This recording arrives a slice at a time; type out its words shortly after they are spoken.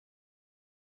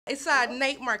It's a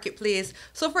night marketplace.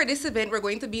 So for this event, we're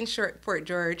going to be in Port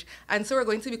George, and so we're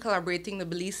going to be collaborating the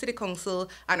Belize City Council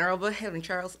and Honorable Helen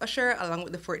Charles Usher along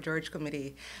with the Fort George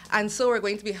Committee. And so we're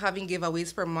going to be having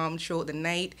giveaways for mom throughout the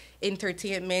night,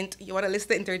 entertainment. You want to list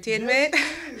the entertainment?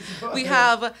 Yes, We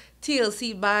have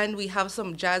TLC band, we have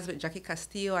some jazz with Jackie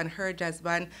Castillo and her jazz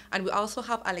band, and we also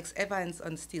have Alex Evans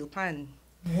on steel pan.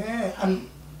 Yeah, and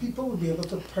people will be able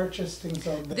to purchase things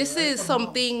out there. This right, is from home.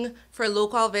 something for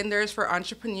local vendors, for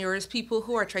entrepreneurs, people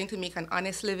who are trying to make an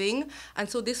honest living. And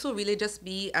so this will really just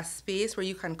be a space where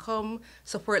you can come,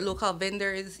 support local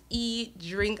vendors, eat,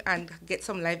 drink, and get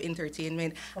some live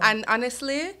entertainment. And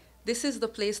honestly, this is the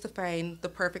place to find the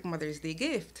perfect Mother's Day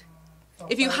gift.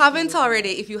 If you haven't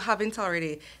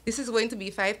already, this is going to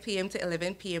be 5 p.m. to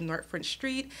 11 p.m. North Front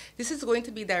Street. This is going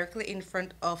to be directly in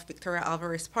front of Victoria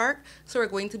Alvarez Park. So we're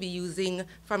going to be using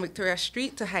from Victoria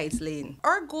Street to Hyde Lane.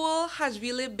 Our goal has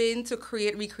really been to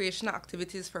create recreational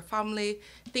activities for family,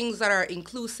 things that are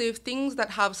inclusive, things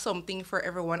that have something for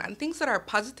everyone, and things that are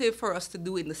positive for us to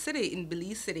do in the city, in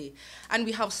Belize City. And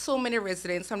we have so many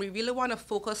residents, and we really want to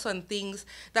focus on things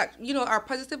that, you know, are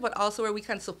positive, but also where we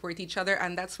can support each other,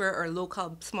 and that's where our local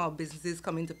small businesses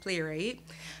come into play, right?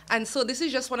 And so this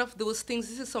is just one of those things.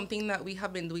 This is something that we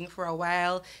have been doing for a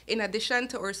while. In addition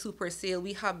to our super sale,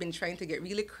 we have been trying to get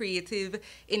really creative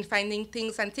in finding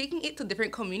things and taking it to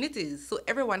different communities so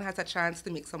everyone has a chance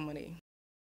to make some money.